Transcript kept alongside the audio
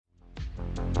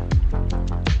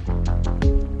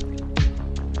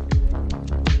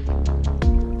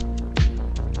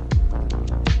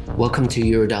Welcome to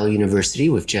Eurodollar University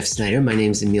with Jeff Snyder. My name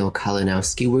is Emil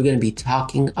Kalinowski. We're going to be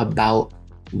talking about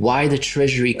why the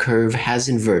Treasury curve has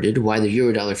inverted, why the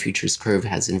Eurodollar futures curve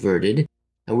has inverted.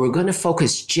 And we're going to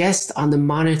focus just on the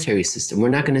monetary system. We're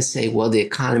not going to say, well, the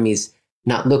economy's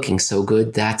not looking so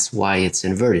good, that's why it's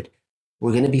inverted.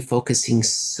 We're going to be focusing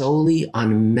solely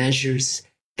on measures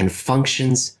and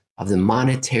functions of the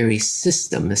monetary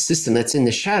system, the system that's in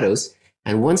the shadows.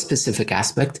 And one specific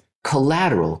aspect,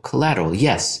 collateral,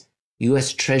 yes,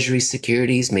 U.S. Treasury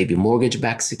securities, maybe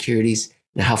mortgage-backed securities,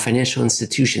 and how financial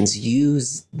institutions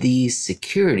use these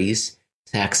securities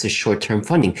to access short-term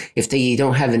funding. If they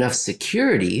don't have enough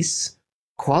securities,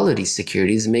 quality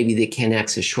securities, maybe they can't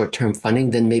access short-term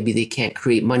funding, then maybe they can't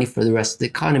create money for the rest of the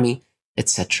economy,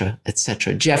 etc.,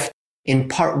 etc. Jeff, in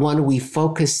part one, we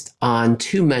focused on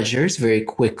two measures very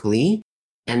quickly.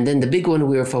 And then the big one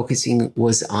we were focusing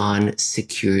was on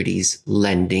securities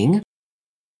lending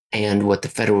and what the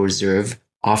Federal Reserve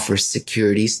offers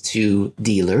securities to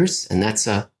dealers. And that's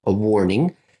a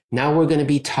warning. Now we're going to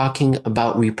be talking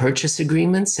about repurchase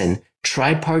agreements and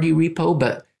TriParty repo.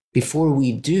 But before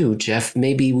we do, Jeff,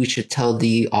 maybe we should tell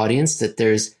the audience that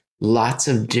there's lots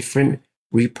of different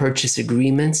repurchase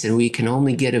agreements and we can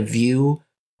only get a view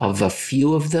of a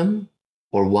few of them.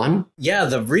 Or one? Yeah,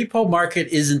 the repo market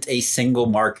isn't a single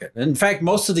market. In fact,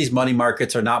 most of these money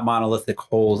markets are not monolithic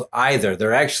wholes either.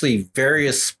 They're actually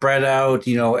various spread out,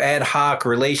 ad hoc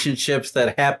relationships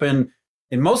that happen.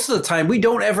 And most of the time, we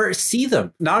don't ever see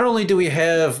them. Not only do we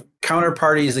have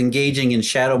counterparties engaging in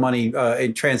shadow money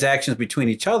in transactions between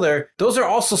each other, those are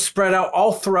also spread out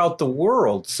all throughout the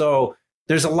world. So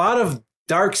there's a lot of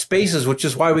dark spaces, which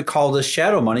is why we call this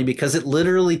shadow money, because it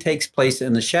literally takes place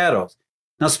in the shadows.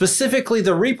 Now, specifically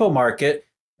the repo market,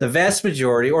 the vast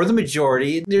majority or the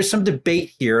majority, there's some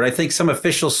debate here. And I think some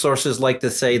official sources like to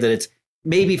say that it's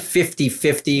maybe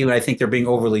 50-50. And I think they're being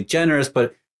overly generous.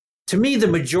 But to me, the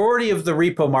majority of the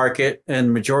repo market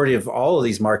and majority of all of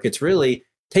these markets really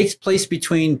takes place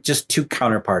between just two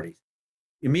counterparties.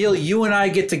 Emil, you and I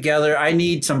get together. I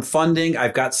need some funding.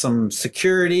 I've got some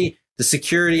security. The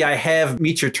security I have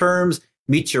meets your terms,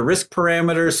 meets your risk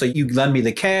parameters. So you lend me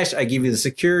the cash. I give you the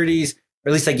securities. Or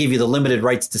at least I give you the limited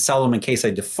rights to sell them in case I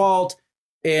default.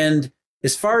 And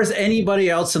as far as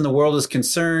anybody else in the world is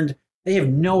concerned, they have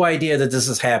no idea that this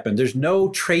has happened. There's no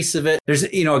trace of it. There's,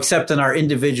 except in our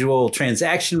individual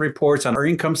transaction reports on our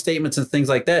income statements and things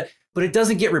like that. But it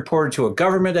doesn't get reported to a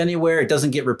government anywhere. It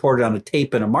doesn't get reported on a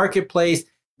tape in a marketplace.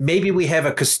 Maybe we have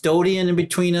a custodian in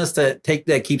between us that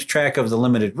keeps track of the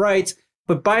limited rights.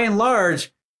 But by and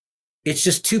large, it's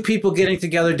just two people getting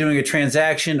together, doing a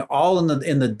transaction, all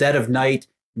in the dead of night,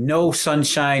 no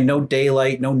sunshine, no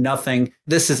daylight, no nothing.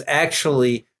 This is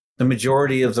actually the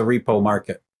majority of the repo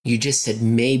market. You just said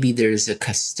maybe there's a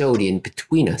custodian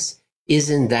between us.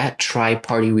 Isn't that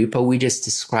TriParty repo? We just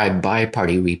described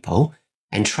bi-party repo,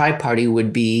 and TriParty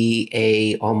would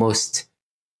be almost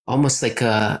like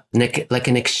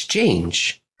an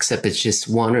exchange, except it's just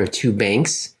one or two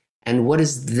banks. And what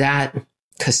does that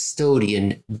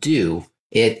custodian do?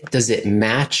 Does it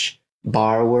match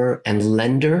borrower and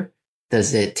lender?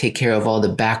 Does it take care of all the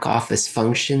back office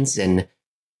functions and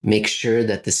make sure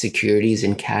that the securities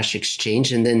and cash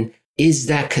exchange? And then is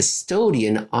that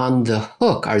custodian on the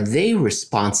hook? Are they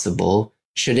responsible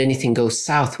should anything go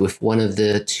south with one of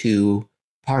the two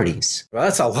parties? Well,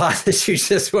 that's a lot that you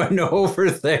just went over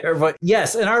there. But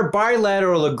yes, in our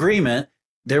bilateral agreement,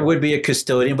 there would be a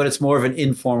custodian, but it's more of an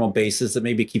informal basis that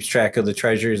maybe keeps track of the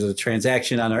treasuries of the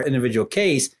transaction on our individual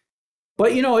case.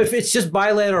 But, if it's just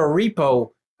bilateral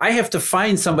repo, I have to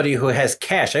find somebody who has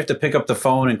cash. I have to pick up the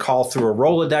phone and call through a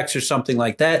Rolodex or something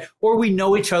like that. Or we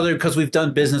know each other because we've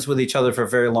done business with each other for a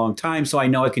very long time. So I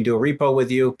know I can do a repo with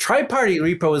you. TriParty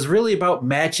repo is really about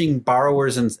matching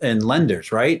borrowers and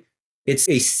lenders, right? It's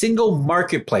a single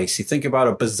marketplace. You think about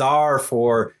a bazaar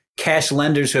for cash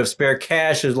lenders who have spare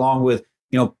cash, along with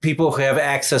people who have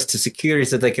access to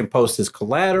securities that they can post as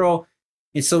collateral.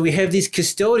 And so we have these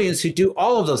custodians who do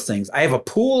all of those things. I have a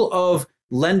pool of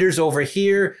lenders over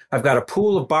here. I've got a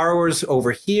pool of borrowers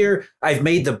over here. I've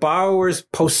made the borrowers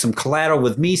post some collateral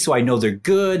with me so I know they're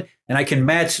good. And I can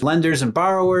match lenders and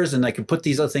borrowers, and I can put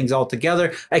these other things all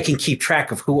together. I can keep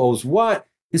track of who owes what.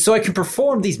 And so I can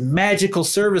perform these magical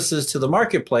services to the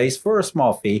marketplace for a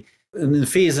small fee. And the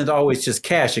fee isn't always just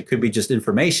cash. It could be just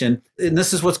information. And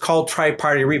this is what's called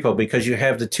TriParty repo, because you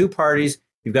have the two parties.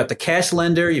 You've got the cash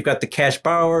lender. You've got the cash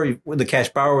borrower. The cash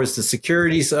borrower is the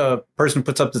securities person who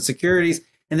puts up the securities.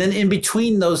 And then in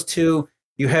between those two,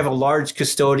 you have a large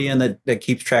custodian that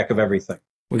keeps track of everything.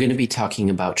 We're going to be talking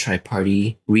about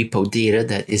TriParty repo data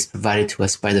that is provided to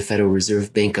us by the Federal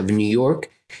Reserve Bank of New York.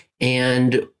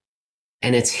 And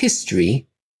and its history,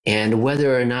 and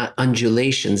whether or not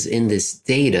undulations in this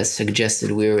data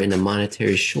suggested we were in a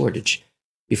monetary shortage.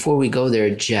 Before we go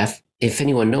there, Jeff, if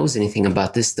anyone knows anything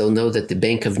about this, they'll know that the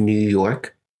Bank of New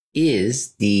York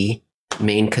is the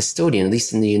main custodian, at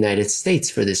least in the United States,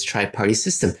 for this tri-party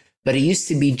system. But it used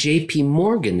to be JP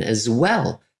Morgan as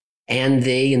well. And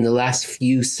they, in the last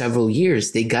several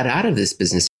years, they got out of this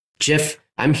business. Jeff,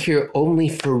 I'm here only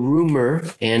for rumor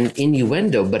and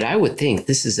innuendo, but I would think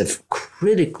this is a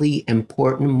critically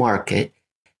important market.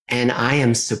 And I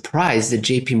am surprised that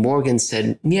JP Morgan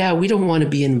said, yeah, we don't want to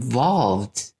be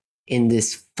involved in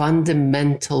this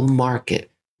fundamental market.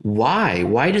 Why?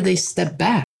 Why did they step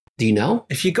back? Do you know?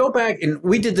 If you go back, and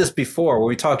we did this before when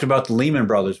we talked about the Lehman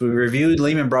Brothers, we reviewed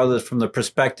Lehman Brothers from the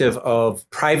perspective of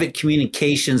private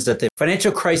communications that the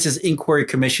Financial Crisis Inquiry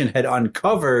Commission had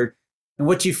uncovered. And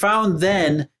what you found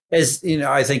then, as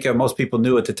I think most people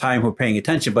knew at the time who were paying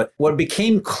attention, but what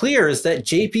became clear is that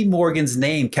JP Morgan's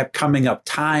name kept coming up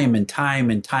time and time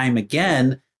and time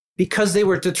again because they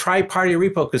were the tri-party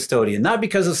repo custodian, not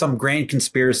because of some grand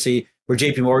conspiracy where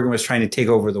JP Morgan was trying to take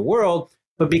over the world,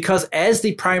 but because as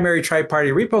the primary tri-party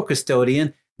repo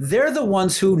custodian, they're the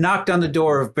ones who knocked on the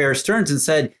door of Bear Stearns and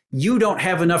said, you don't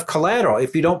have enough collateral.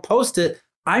 If you don't post it,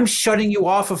 I'm shutting you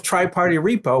off of tri-party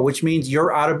repo, which means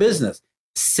you're out of business.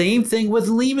 Same thing with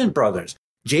Lehman Brothers.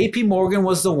 JP Morgan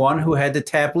was the one who had to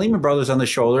tap Lehman Brothers on the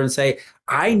shoulder and say,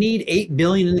 I need $8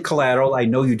 billion in collateral. I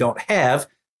know you don't have,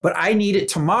 but I need it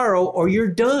tomorrow or you're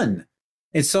done.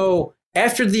 And so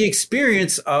after the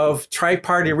experience of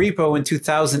tri-party repo in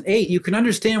 2008, you can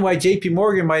understand why JP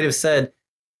Morgan might have said,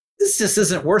 this just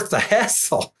isn't worth the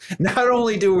hassle. Not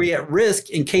only do we at risk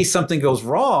in case something goes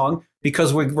wrong,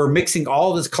 because we're mixing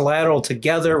all this collateral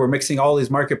together, we're mixing all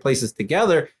these marketplaces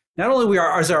together. Not only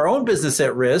is our own business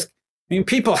at risk, I mean,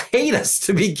 people hate us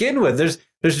to begin with. There's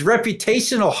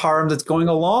reputational harm that's going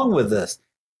along with this.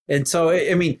 And so,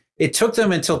 I mean, it took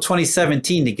them until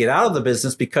 2017 to get out of the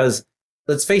business because,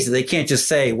 let's face it, they can't just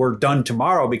say we're done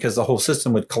tomorrow because the whole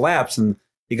system would collapse. And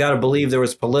you got to believe there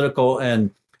was political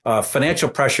and financial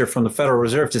pressure from the Federal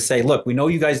Reserve to say, look, we know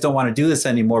you guys don't want to do this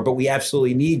anymore, but we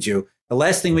absolutely need you. The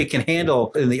last thing we can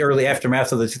handle in the early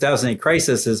aftermath of the 2008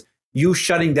 crisis is you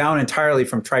shutting down entirely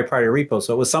from tri-party repo.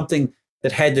 So it was something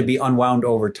that had to be unwound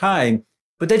over time.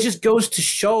 But that just goes to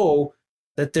show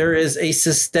that there is a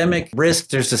systemic risk.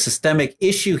 There's a systemic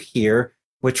issue here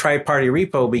with tri-party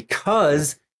repo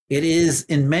because it is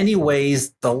in many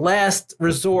ways the last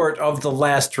resort of the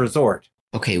last resort.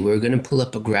 Okay, we're going to pull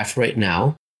up a graph right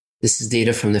now. This is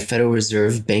data from the Federal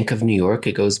Reserve Bank of New York.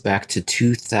 It goes back to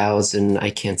 2000. I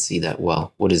can't see that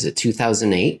well. What is it?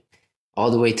 2008,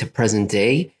 all the way to present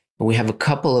day. And we have a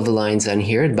couple of lines on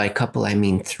here. And by couple, I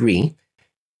mean 3.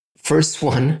 First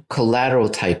one, collateral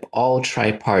type, all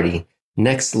tri-party.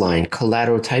 Next line,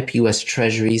 collateral type, U.S.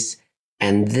 Treasuries.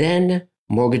 And then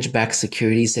mortgage-backed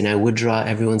securities. And I would draw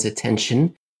everyone's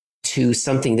attention to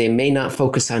something they may not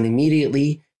focus on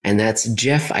immediately. And that's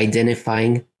Jeff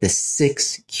identifying the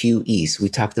 6 QEs. We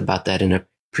talked about that in a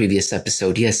previous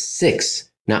episode. Yes,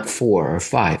 6, not 4 or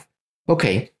 5.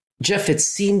 Okay. Jeff, it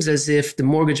seems as if the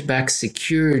mortgage-backed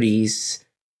securities,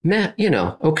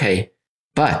 okay.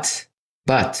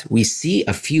 But we see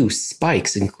a few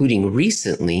spikes, including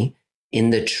recently, in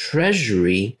the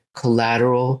Treasury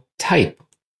collateral type.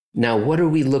 Now, what are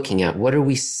we looking at? What are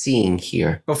we seeing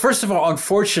here? Well, first of all,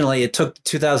 unfortunately, it took the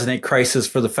 2008 crisis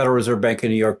for the Federal Reserve Bank of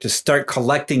New York to start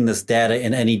collecting this data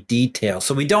in any detail.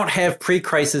 So we don't have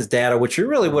pre-crisis data, which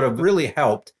really would have really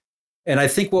helped. And I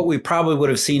think what we probably would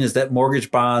have seen is that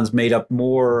mortgage bonds made up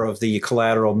more of the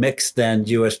collateral mix than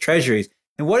U.S. Treasuries.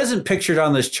 And what isn't pictured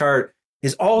on this chart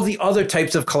is all the other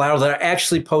types of collateral that are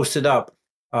actually posted up.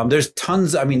 There's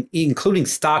tons, including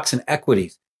stocks and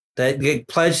equities that get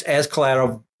pledged as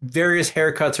collateral. Various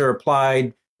haircuts are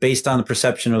applied based on the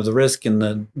perception of the risk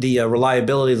and the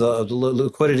reliability, the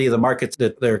liquidity of the markets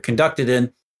that they're conducted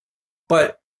in.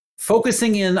 But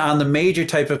focusing in on the major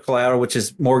type of collateral, which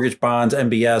is mortgage bonds,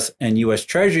 MBS, and U.S.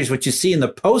 Treasuries, what you see in the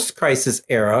post-crisis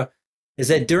era is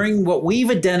that during what we've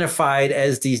identified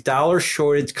as these dollar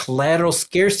shortage collateral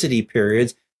scarcity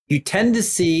periods, you tend to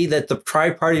see that the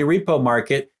tri-party repo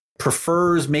market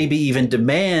prefers, maybe even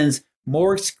demands,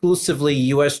 more exclusively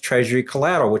U.S. Treasury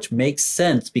collateral, which makes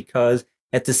sense because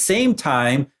at the same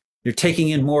time, you're taking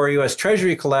in more U.S.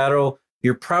 Treasury collateral.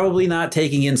 You're probably not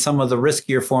taking in some of the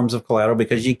riskier forms of collateral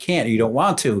because you can't, you don't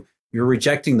want to. You're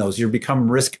rejecting those. You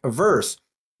become risk averse.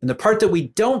 And the part that we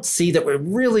don't see that we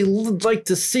really like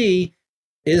to see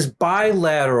is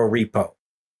bilateral repo.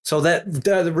 So that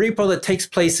the repo that takes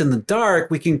place in the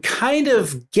dark, we can kind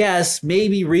of guess,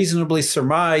 maybe reasonably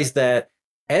surmise that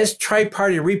as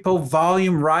TriParty repo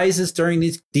volume rises during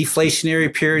these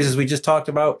deflationary periods, as we just talked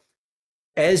about,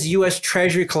 as U.S.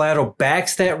 Treasury collateral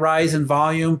backs that rise in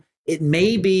volume, it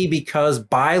may be because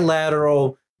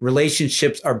bilateral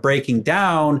relationships are breaking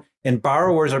down and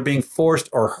borrowers are being forced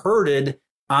or herded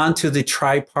onto the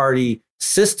TriParty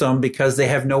system because they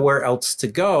have nowhere else to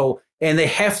go. And they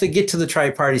have to get to the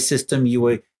TriParty system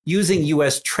using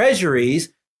U.S.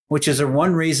 Treasuries, which is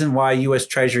one reason why U.S.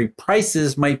 Treasury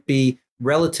prices might be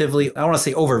relatively, I don't want to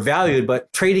say overvalued,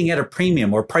 but trading at a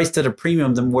premium or priced at a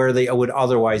premium than where they would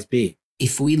otherwise be.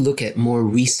 If we look at more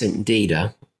recent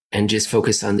data and just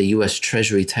focus on the U.S.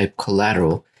 Treasury type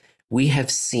collateral, we have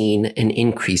seen an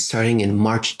increase starting in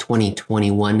March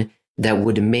 2021 that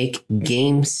would make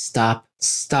GameStop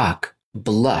stock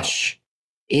blush.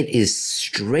 It is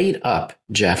straight up,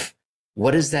 Jeff.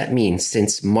 What does that mean?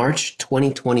 Since March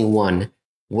 2021,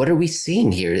 what are we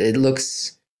seeing here? It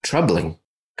looks troubling,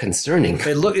 concerning.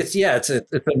 It's an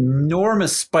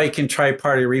enormous spike in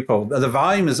TriParty repo. The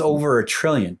volume is over $1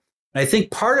 trillion. And I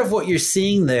think part of what you're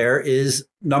seeing there is,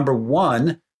 number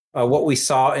one, what we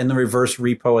saw in the reverse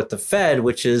repo at the Fed,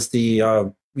 which is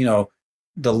the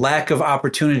lack of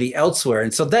opportunity elsewhere.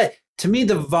 And so that, to me,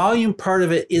 the volume part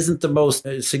of it isn't the most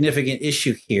significant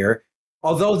issue here.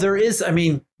 Although there is,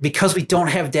 because we don't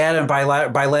have data in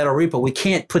bilateral repo, we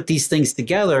can't put these things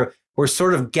together. We're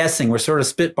sort of guessing, we're sort of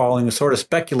spitballing, we're sort of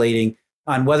speculating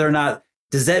on whether or not,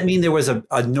 does that mean there was an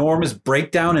enormous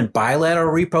breakdown in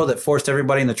bilateral repo that forced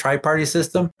everybody in the TriParty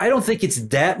system? I don't think it's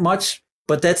that much,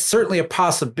 but that's certainly a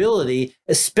possibility,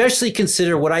 especially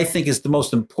consider what I think is the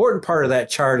most important part of that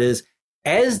chart is,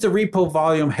 as the repo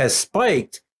volume has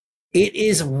spiked, it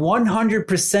is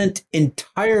 100%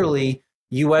 entirely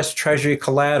U.S. Treasury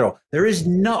collateral. There is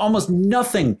almost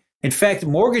nothing. In fact,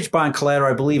 mortgage bond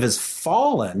collateral, I believe, has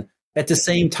fallen at the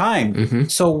same time. Mm-hmm.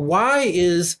 So why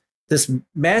is this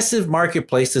massive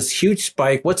marketplace, this huge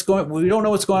spike, we don't know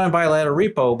what's going on in bilateral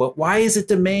repo, but why is it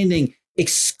demanding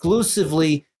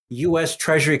exclusively U.S.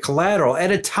 Treasury collateral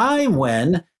at a time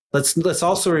when, let's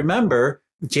also remember,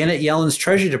 Janet Yellen's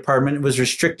Treasury Department was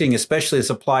restricting especially the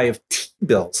supply of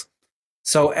T-bills.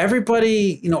 So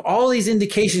everybody, all these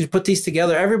indications, put these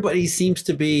together, everybody seems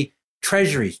to be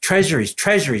treasuries.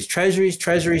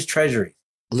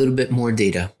 A little bit more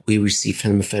data we received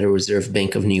from the Federal Reserve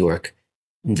Bank of New York.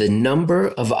 The number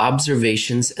of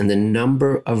observations and the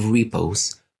number of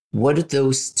repos. What do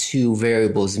those two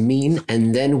variables mean?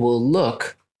 And then we'll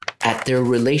look at their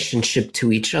relationship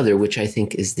to each other, which I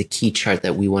think is the key chart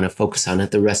that we want to focus on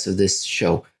at the rest of this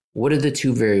show. What do the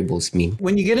two variables mean?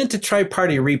 When you get into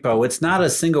TriParty repo, it's not a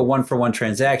single one-for-one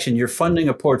transaction. You're funding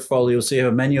a portfolio, so you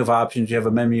have a menu of options, you have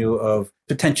a menu of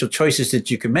potential choices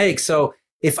that you can make. So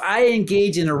if I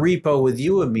engage in a repo with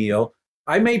you, Emil,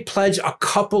 I may pledge a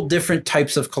couple different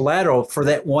types of collateral for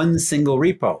that one single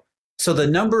repo. So the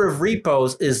number of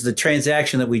repos is the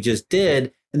transaction that we just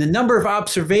did, and the number of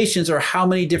observations are how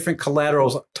many different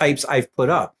collateral types I've put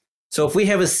up. So if we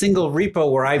have a single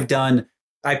repo where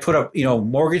I put up,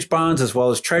 mortgage bonds as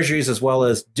well as treasuries, as well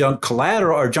as junk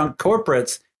collateral or junk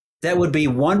corporates, that would be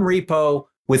one repo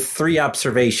with 3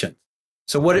 observations.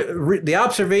 So what the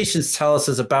observations tell us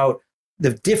is about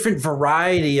the different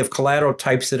variety of collateral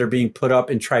types that are being put up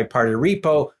in TriParty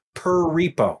repo per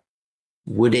repo.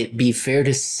 Would it be fair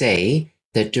to say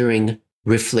that during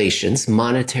reflations,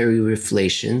 monetary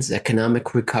reflations,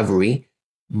 economic recovery,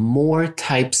 more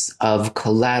types of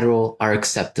collateral are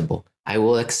acceptable? I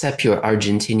will accept your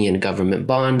Argentinian government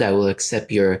bond. I will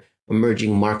accept your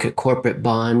emerging market corporate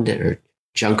bond or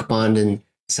junk bond in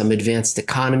some advanced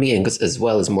economy, and as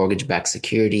well as mortgage-backed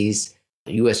securities,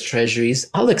 U.S. Treasuries.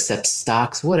 I'll accept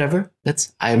stocks, whatever.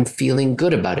 I'm feeling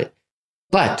good about it.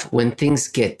 But when things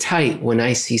get tight, when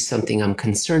I see something I'm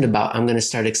concerned about, I'm going to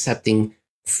start accepting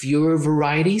fewer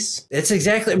varieties. It's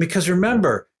exactly, because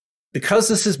remember,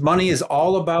 because money is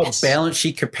all about balance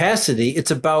sheet capacity,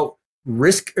 it's about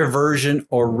risk aversion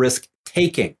or risk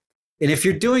taking. And if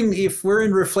we're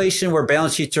in reflation where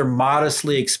balance sheets are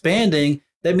modestly expanding,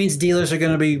 that means dealers are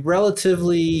going to be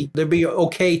they'll be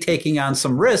okay taking on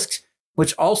some risks,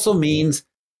 which also means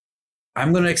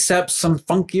I'm going to accept some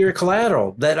funkier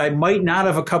collateral that I might not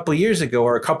have a couple years ago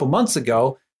or a couple months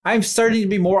ago. I'm starting to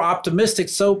be more optimistic.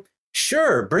 So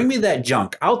sure, bring me that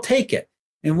junk. I'll take it.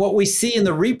 And what we see in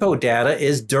the repo data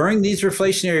is during these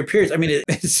reflationary periods,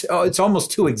 it's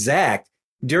almost too exact.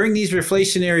 During these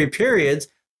reflationary periods,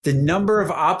 the number of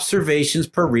observations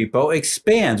per repo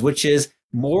expands, which is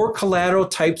more collateral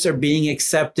types are being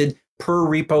accepted per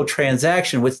repo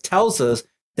transaction, which tells us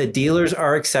that dealers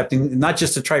are accepting, not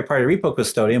just the TriParty repo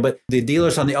custodian, but the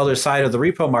dealers on the other side of the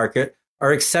repo market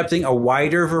are accepting a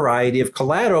wider variety of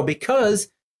collateral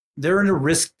because they're in a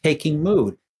risk-taking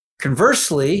mood.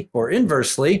 Conversely, or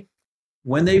inversely,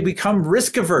 when they become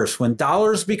risk averse, when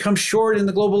dollars become short in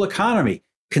the global economy,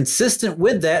 consistent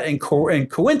with that and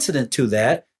coincident to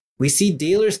that, we see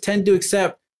dealers tend to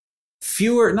accept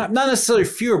fewer, not necessarily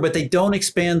fewer, but they don't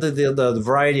expand the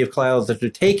variety of collateral that they're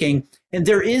taking. And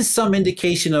there is some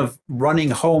indication of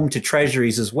running home to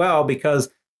treasuries as well, because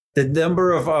the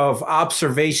number of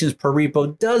observations per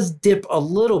repo does dip a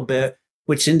little bit,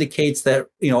 which indicates that,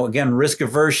 again, risk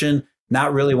aversion,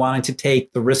 not really wanting to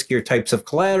take the riskier types of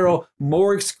collateral,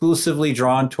 more exclusively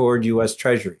drawn toward U.S.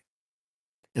 Treasury.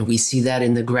 And we see that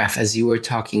in the graph. As you were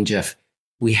talking, Jeff,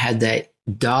 we had that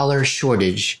dollar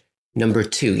shortage, number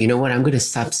 2. You know what? I'm going to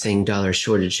stop saying dollar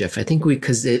shortage, Jeff. I think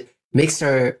because it makes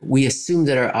we assume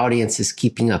that our audience is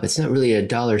keeping up. It's not really a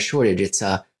dollar shortage. It's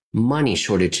a money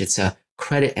shortage. It's a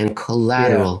credit and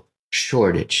collateral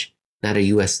shortage, not a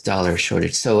US dollar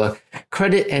shortage. So a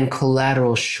credit and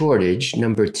collateral shortage,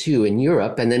 number 2 in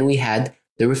Europe. And then we had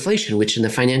the reflation, which in the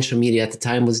financial media at the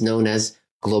time was known as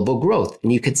global growth.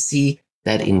 And you could see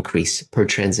that increase per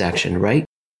transaction, right?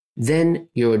 Then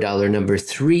Eurodollar, number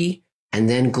 3, and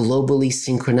then globally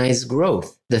synchronized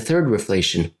growth, the third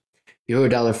reflation.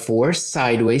 Eurodollar 4,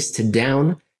 sideways to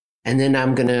down. And then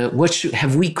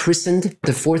have we christened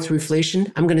the fourth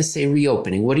reflation? I'm going to say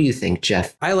reopening. What do you think,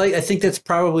 Jeff? I think that's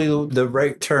probably the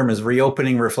right term, is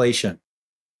reopening reflation.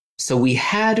 So we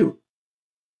had, I'm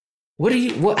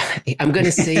going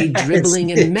to say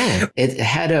dribbling and math. It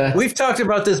had We've talked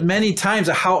about this many times,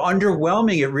 how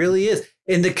underwhelming it really is.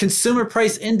 And the consumer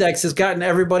price index has gotten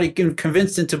everybody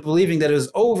convinced into believing that it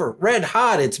was over, red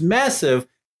hot, it's massive,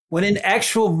 when in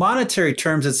actual monetary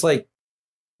terms, it's like,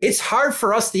 it's hard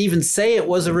for us to even say it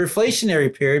was a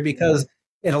reflationary period, because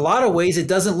in a lot of ways, it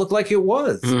doesn't look like it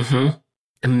was. Mm-hmm.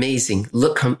 Amazing.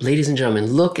 Look, ladies and gentlemen,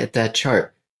 look at that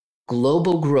chart.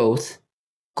 Global growth,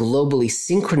 globally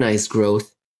synchronized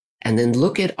growth, and then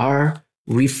look at our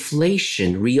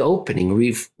reflation, reopening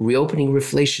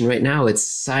reflation right now. It's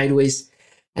sideways.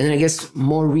 And then I guess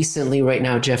more recently right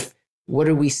now, Jeff, what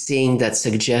are we seeing that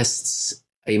suggests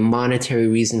a monetary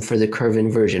reason for the curve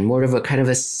inversion? More of a kind of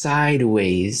a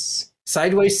sideways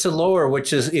to lower,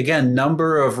 which is, again,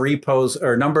 number of repos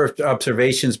or number of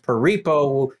observations per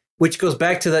repo, which goes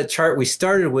back to that chart we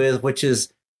started with, which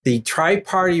is the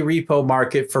TriParty repo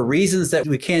market, for reasons that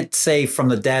we can't say from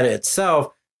the data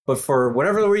itself, but for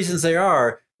whatever the reasons they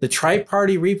are, the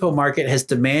TriParty repo market has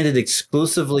demanded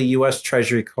exclusively U.S.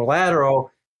 Treasury collateral.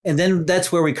 And then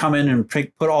that's where we come in and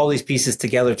put all these pieces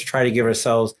together to try to give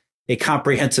ourselves a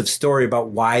comprehensive story about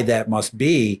why that must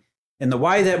be. And the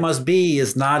why that must be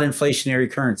is not inflationary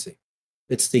currency.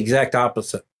 It's the exact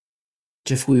opposite.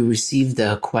 Jeff, we received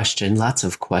a question, lots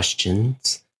of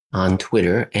questions on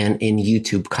Twitter and in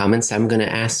YouTube comments. I'm going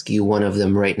to ask you one of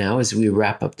them right now as we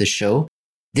wrap up the show.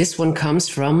 This one comes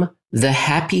from the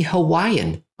Happy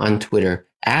Hawaiian on Twitter,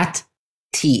 at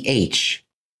TH,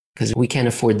 because we can't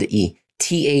afford the E.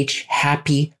 TH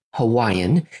Happy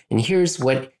Hawaiian. And here's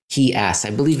what he asked.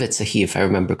 I believe it's a he, if I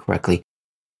remember correctly.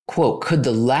 Quote, could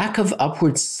the lack of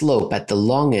upward slope at the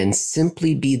long end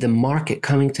simply be the market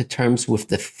coming to terms with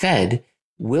the Fed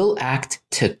will act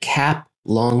to cap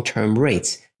long-term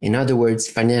rates? In other words,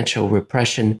 financial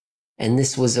repression. And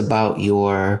this was about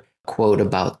your quote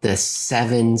about the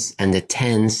 7s and the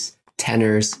 10s,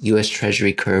 tenors, U.S.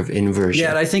 Treasury curve inversion. Yeah,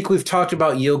 and I think we've talked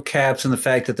about yield caps and the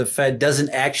fact that the Fed doesn't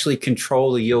actually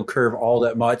control the yield curve all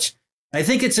that much. I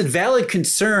think it's a valid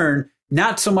concern,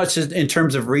 not so much in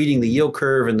terms of reading the yield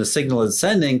curve and the signal it's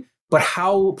sending, but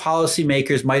how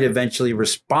policymakers might eventually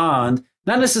respond,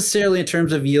 not necessarily in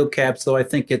terms of yield caps, though I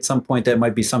think at some point that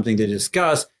might be something to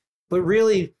discuss, but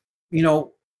really,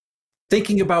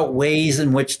 thinking about ways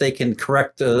in which they can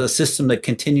correct a system that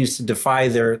continues to defy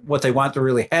what they want to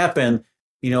really happen,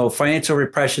 financial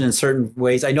repression in certain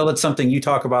ways. I know that's something you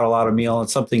talk about a lot, Emil.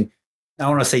 It's something I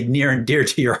want to say near and dear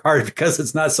to your heart, because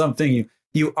it's not something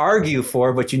you argue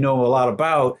for, but you know a lot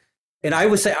about. And I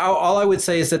would say, all I would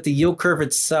say is that the yield curve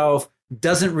itself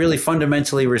doesn't really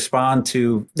fundamentally respond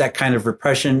to that kind of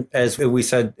repression, as we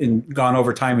said and gone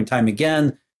over time and time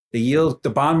again.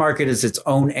 The bond market is its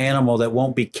own animal that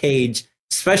won't be caged,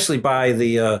 especially by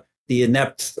the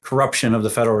inept corruption of the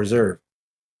Federal Reserve.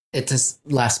 It's this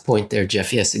last point there,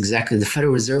 Jeff. Yes, exactly. The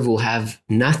Federal Reserve will have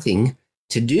nothing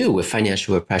to do with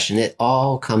financial repression. It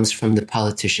all comes from the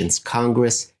politicians,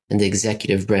 Congress, and the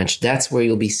executive branch. That's where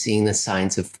you'll be seeing the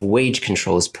signs of wage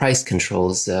controls, price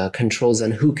controls, controls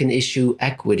on who can issue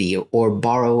equity or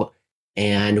borrow,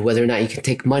 and whether or not you can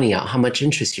take money out, how much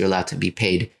interest you're allowed to be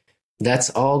paid. That's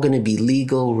all going to be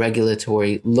legal,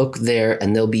 regulatory. Look there,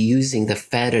 and they'll be using the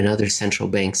Fed and other central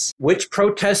banks. Which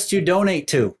protests you donate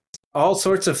to? All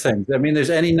sorts of things. I mean, there's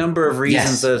any number of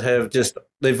reasons that have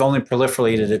they've only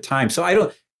proliferated at times. So I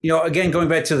don't, again, going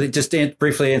back to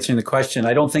briefly answering the question,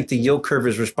 I don't think the yield curve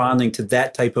is responding to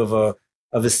that type of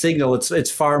a signal.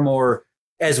 It's far more,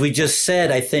 as we just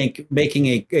said, I think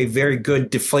making a very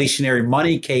good deflationary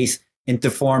money case in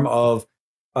the form of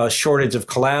a shortage of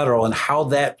collateral and how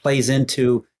that plays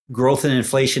into growth and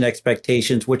inflation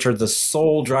expectations, which are the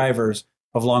sole drivers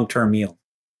of long-term yield.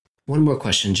 One more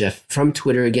question, Jeff. From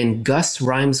Twitter again, Gus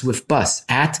rhymes with bus,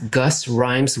 at Gus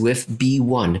rhymes with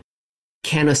B1.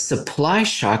 Can a supply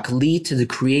shock lead to the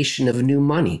creation of new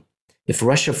money? If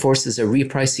Russia forces a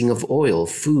repricing of oil,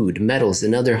 food, metals,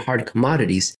 and other hard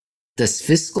commodities, does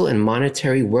fiscal and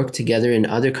monetary work together in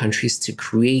other countries to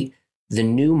create the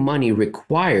new money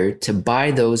required to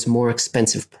buy those more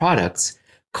expensive products,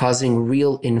 causing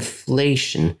real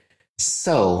inflation?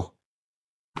 So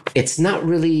it's not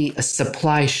really a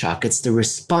supply shock. It's the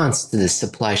response to the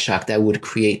supply shock that would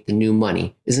create the new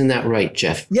money. Isn't that right,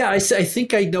 Jeff? Yeah, I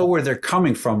think I know where they're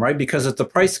coming from, right? Because if the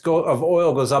price of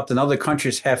oil goes up, then other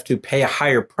countries have to pay a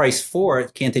higher price for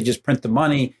it. Can't they just print the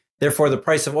money? Therefore, the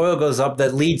price of oil goes up.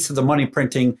 That leads to the money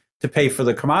printing to pay for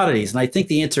the commodities. And I think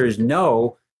the answer is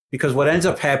no, because what ends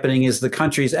up happening is the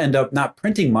countries end up not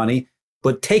printing money,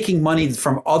 but taking money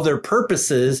from other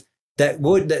purposes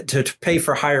to pay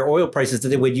for higher oil prices that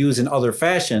they would use in other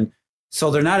fashion.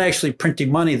 So they're not actually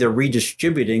printing money, they're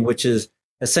redistributing, which is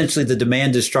essentially the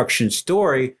demand destruction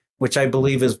story, which I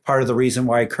believe is part of the reason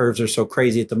why curves are so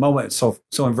crazy at the moment, so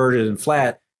inverted and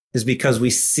flat, is because we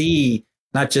see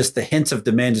not just the hints of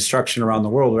demand destruction around the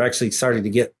world, we're actually starting to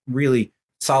get really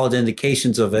solid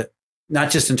indications of it,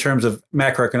 not just in terms of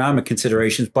macroeconomic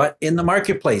considerations, but in the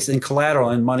marketplace, in collateral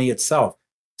and money itself.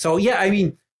 So yeah, I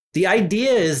mean, the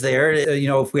idea is there,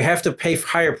 if we have to pay for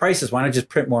higher prices, why not just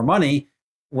print more money?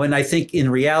 When I think in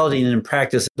reality and in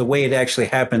practice, the way it actually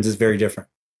happens is very different.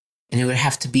 And it would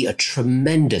have to be a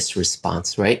tremendous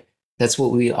response, right? That's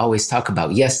what we always talk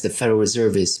about. Yes, the Federal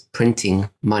Reserve is printing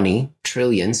money,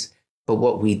 trillions, but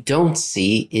what we don't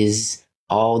see is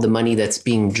all the money that's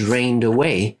being drained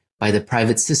away by the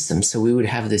private system. So we would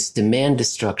have this demand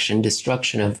destruction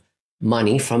of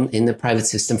money in the private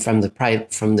system from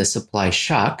the supply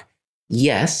shock,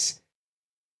 yes,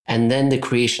 and then the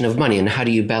creation of money. And how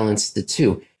do you balance the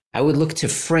two? I would look to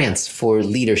France for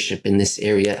leadership in this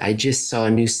area. I just saw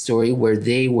a news story where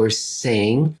they were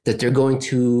saying that they're going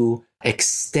to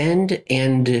extend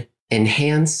and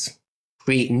enhance,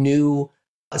 create new,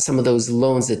 some of those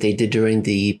loans that they did during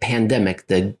the pandemic,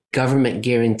 the government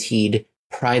guaranteed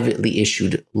privately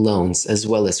issued loans, as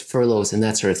well as furloughs and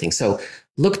that sort of thing. So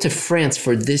look to France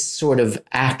for this sort of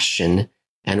action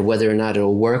and whether or not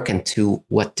it'll work and to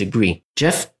what degree.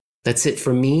 Jeff, that's it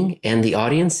for me and the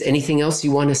audience. Anything else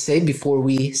you want to say before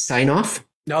we sign off?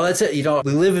 No, that's it.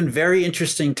 We live in very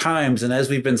interesting times. And as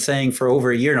we've been saying for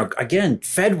over a year now, again,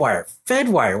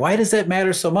 Fedwire, why does that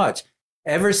matter so much?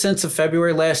 Ever since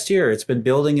February last year, it's been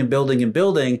building and building and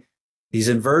building. These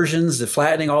inversions, the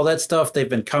flattening, all that stuff, they've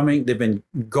been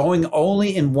going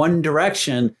only in one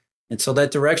direction. And so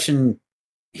that direction,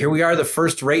 here we are, the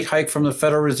first rate hike from the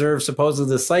Federal Reserve, supposedly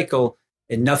this cycle,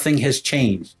 and nothing has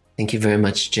changed. Thank you very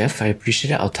much, Jeff. I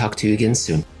appreciate it. I'll talk to you again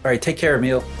soon. All right, take care,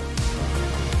 Emil.